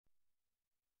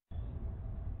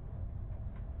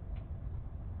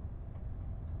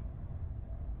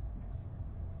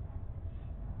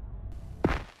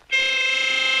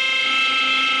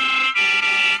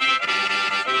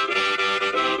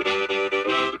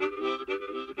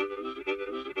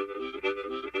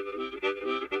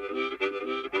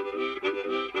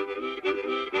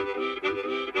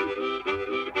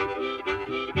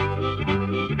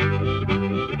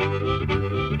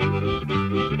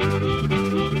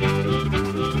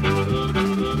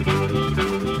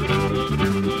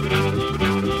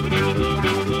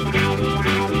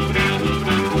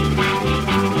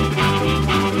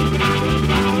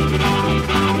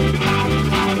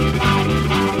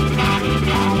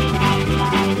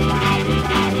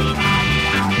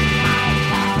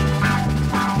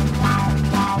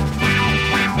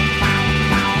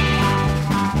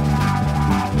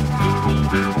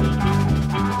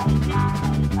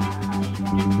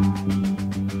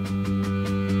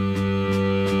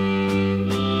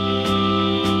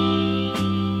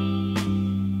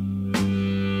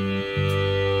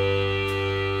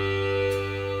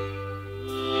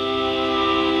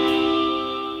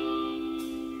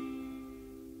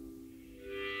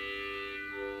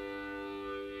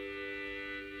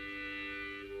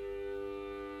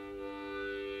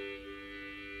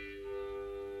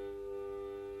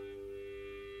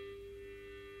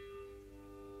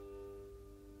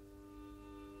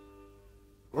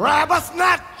Grab a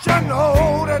snatch and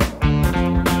hold it.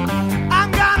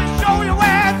 I'm gonna show you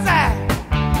where it's at.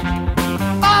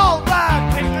 All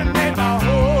the kids in the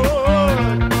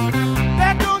neighborhood,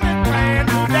 they're doing this brand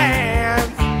new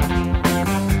dance.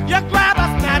 You grab a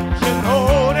snatch and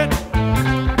hold it.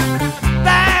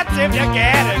 That's if you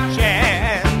get a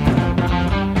chance.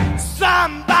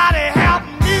 Somebody help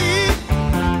me,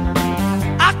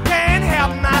 I can't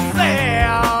help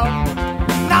myself.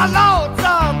 Now Lord,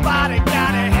 somebody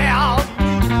gotta help me,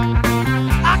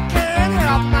 I can't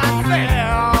help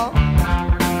myself.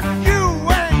 You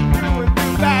ain't doing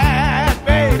too bad,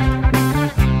 babe,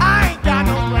 I ain't got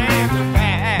no brand new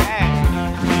bag.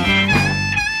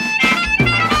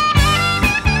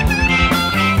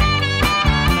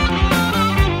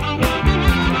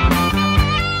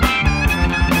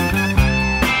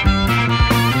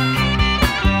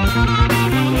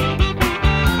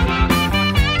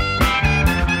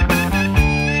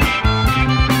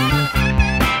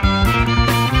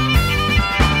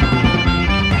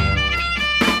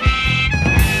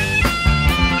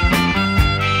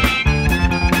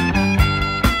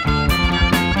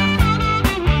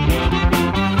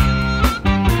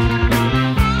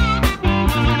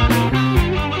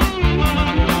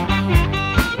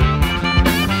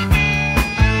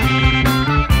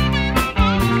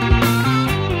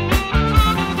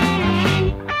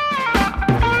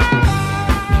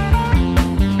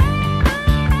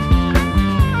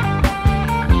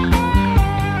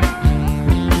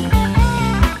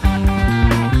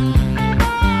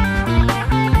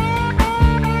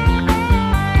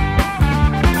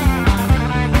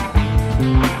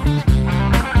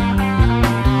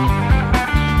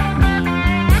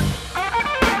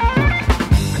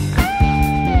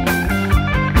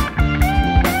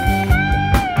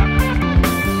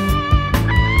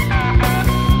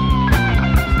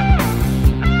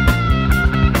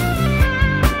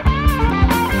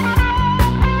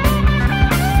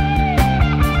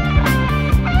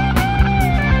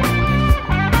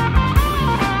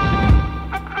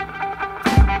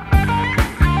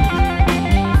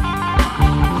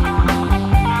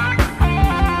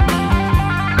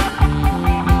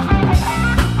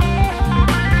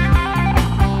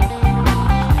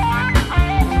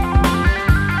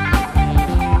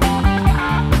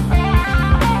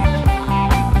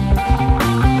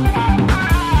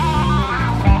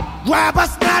 Grab a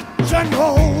snatch and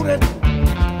hold it.